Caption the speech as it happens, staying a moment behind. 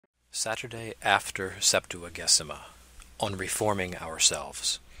Saturday after Septuagesima, on reforming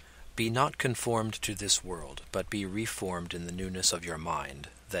ourselves. Be not conformed to this world, but be reformed in the newness of your mind,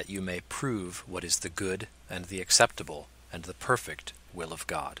 that you may prove what is the good, and the acceptable, and the perfect will of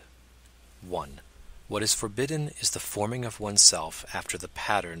God. 1. What is forbidden is the forming of oneself after the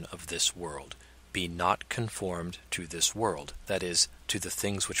pattern of this world. Be not conformed to this world, that is, to the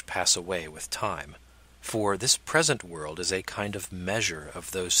things which pass away with time. For this present world is a kind of measure of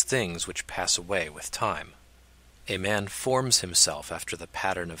those things which pass away with time. A man forms himself after the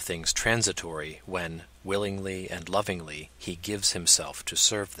pattern of things transitory when, willingly and lovingly, he gives himself to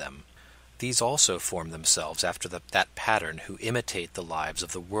serve them. These also form themselves after that pattern who imitate the lives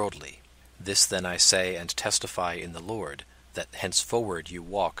of the worldly. This then I say and testify in the Lord, that henceforward you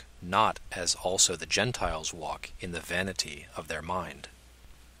walk not as also the Gentiles walk in the vanity of their mind.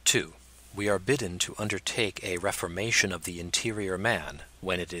 2. We are bidden to undertake a reformation of the interior man,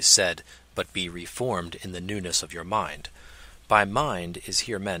 when it is said, "But be reformed in the newness of your mind." By mind is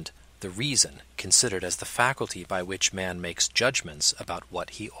here meant the reason, considered as the faculty by which man makes judgments about what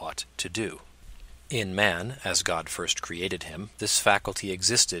he ought to do. In man, as God first created him, this faculty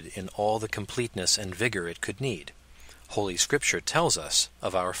existed in all the completeness and vigor it could need. Holy Scripture tells us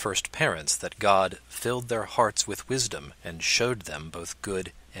of our first parents that God filled their hearts with wisdom and showed them both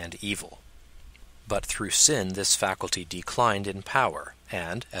good and evil. But through sin this faculty declined in power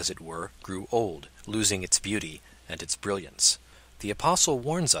and, as it were, grew old, losing its beauty and its brilliance. The Apostle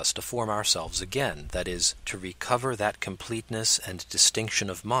warns us to form ourselves again, that is, to recover that completeness and distinction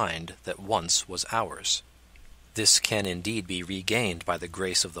of mind that once was ours. This can indeed be regained by the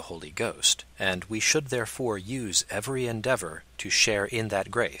grace of the Holy Ghost, and we should therefore use every endeavor to share in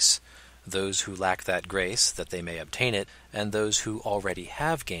that grace, those who lack that grace that they may obtain it, and those who already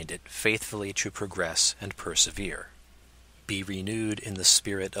have gained it faithfully to progress and persevere. Be renewed in the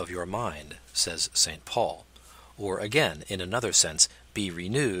spirit of your mind, says St. Paul. Or again, in another sense, be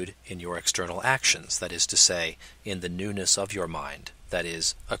renewed in your external actions, that is to say, in the newness of your mind, that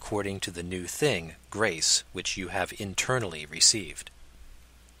is, according to the new thing, grace, which you have internally received.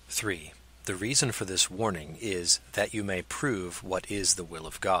 3. The reason for this warning is that you may prove what is the will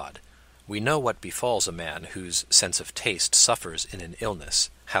of God. We know what befalls a man whose sense of taste suffers in an illness,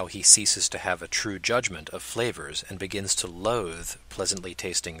 how he ceases to have a true judgment of flavors and begins to loathe pleasantly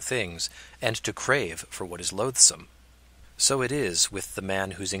tasting things and to crave for what is loathsome. So it is with the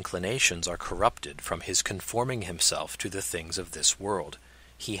man whose inclinations are corrupted from his conforming himself to the things of this world.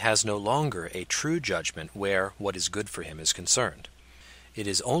 He has no longer a true judgment where what is good for him is concerned. It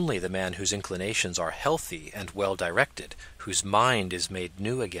is only the man whose inclinations are healthy and well directed, whose mind is made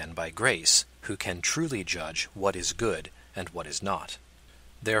new again by grace, who can truly judge what is good and what is not.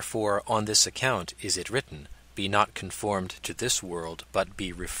 Therefore, on this account is it written, "Be not conformed to this world, but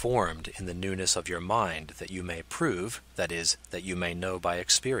be reformed in the newness of your mind, that you may prove," that is, that you may know by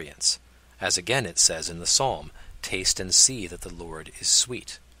experience. As again it says in the Psalm, "Taste and see that the Lord is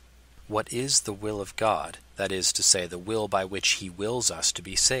sweet." What is the will of God? That is to say, the will by which He wills us to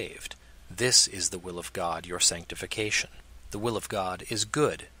be saved. This is the will of God, your sanctification. The will of God is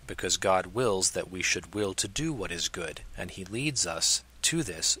good, because God wills that we should will to do what is good, and He leads us to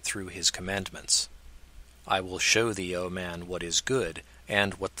this through His commandments. "I will show thee, O man, what is good,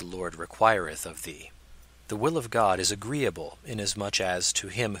 and what the Lord requireth of thee." The will of God is agreeable, inasmuch as to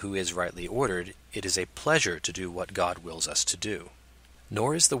him who is rightly ordered, it is a pleasure to do what God wills us to do.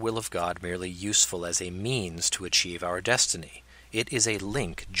 Nor is the will of God merely useful as a means to achieve our destiny. It is a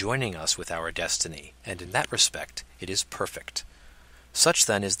link joining us with our destiny, and in that respect it is perfect. Such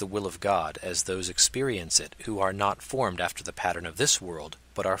then is the will of God as those experience it who are not formed after the pattern of this world,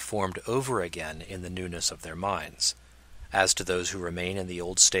 but are formed over again in the newness of their minds. As to those who remain in the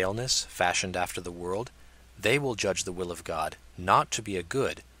old staleness, fashioned after the world, they will judge the will of God not to be a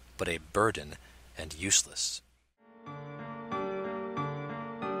good, but a burden and useless.